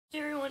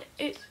everyone,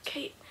 it's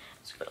Kate.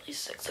 It's really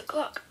 6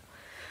 o'clock.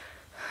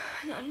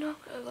 And I'm not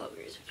gonna love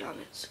Grace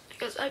pajamas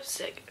because I'm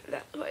sick and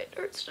that's why it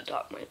hurts to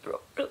talk. My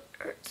throat really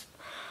hurts.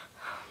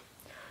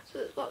 So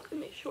this vlog's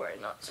gonna be short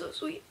and not so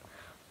sweet.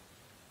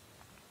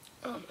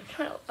 I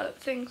tried a lot of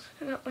things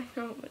to help my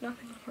throat, but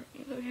nothing's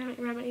working. So if you have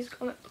any remedies,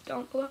 comment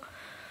down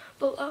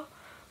below.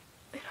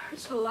 It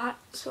hurts a lot,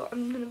 so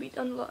I'm gonna be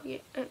done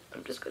vlogging and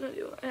I'm just gonna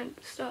do end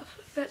stuff.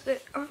 That's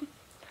it.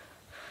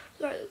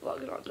 Sorry, this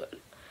vlog is not good.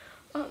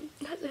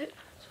 That's it.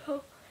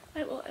 So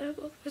I will end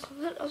up with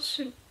something else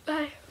soon.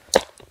 Bye.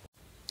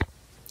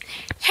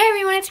 Hey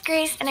everyone, it's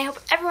Grace, and I hope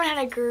everyone had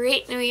a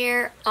great New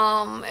Year.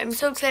 I'm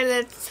so excited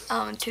that it's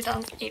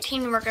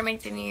 2018 and we're gonna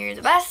make the New Year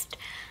the best.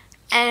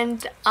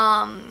 And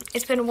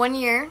it's been 1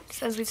 year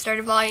since we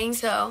started vlogging,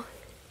 so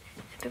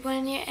happy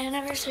 1 year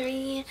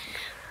anniversary.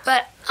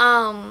 But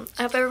I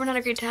hope everyone had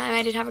a great time.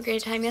 I did have a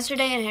great time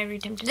yesterday and I had a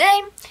great time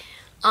today.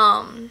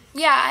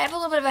 Yeah, I have a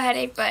little bit of a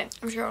headache, but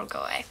I'm sure it'll go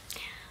away.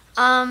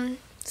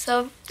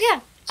 So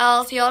yeah,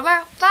 I'll see you all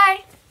tomorrow.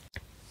 Bye.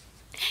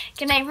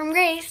 Good night from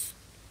Grace.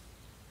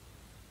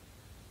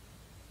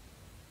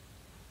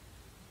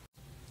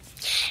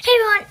 Hey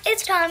everyone,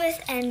 it's Thomas,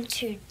 and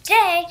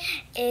today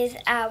is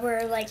our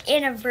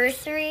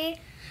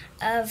anniversary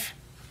of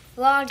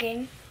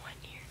vlogging.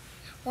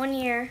 1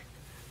 year.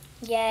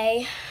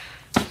 Yay.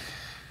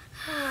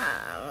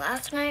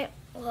 Last night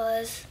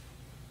was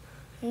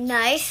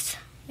nice.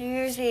 New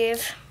Year's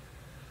Eve.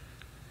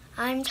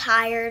 I'm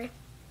tired.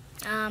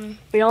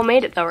 We all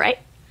made it though, right?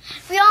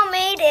 We all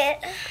made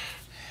it.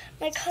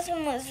 My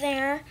cousin was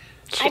there.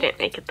 She didn't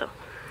make it though.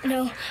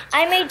 No,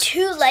 I made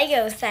 2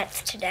 Lego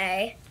sets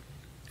today.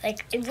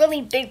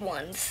 Really big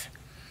ones.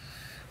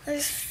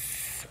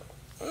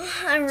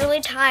 I'm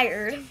really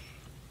tired.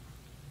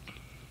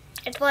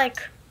 It's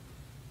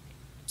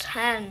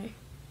 10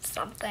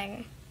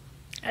 something.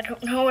 I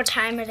don't know what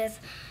time it is,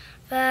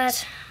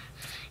 but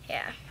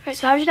yeah. Alright,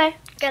 so how was your day?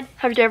 Good.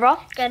 How was your day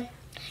overall? Good.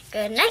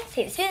 Good night.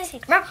 See you soon. See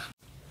you tomorrow.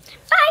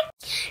 Bye.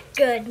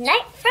 Good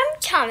night from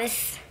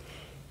Thomas.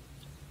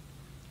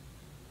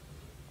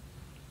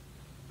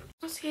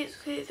 It's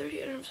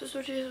 30 and I'm so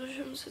sorry so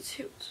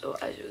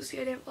as you can see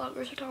I didn't vlog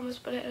versus Thomas,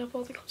 but I ended up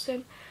all the clips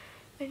in,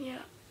 and yeah,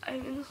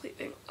 I'm in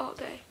sleeping all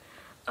day.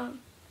 I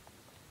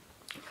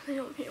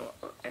don't feel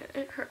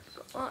it hurts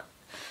a lot.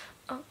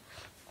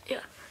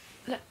 Yeah,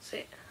 that's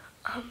it.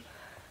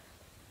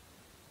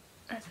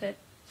 That's it.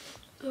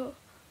 So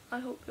I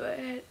hope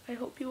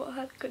you all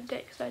have a good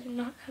day, because I did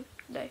not have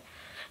a good day,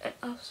 and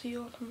I'll see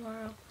you all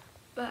tomorrow.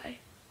 Bye.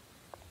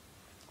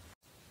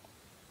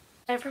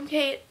 I'm from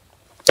Kate.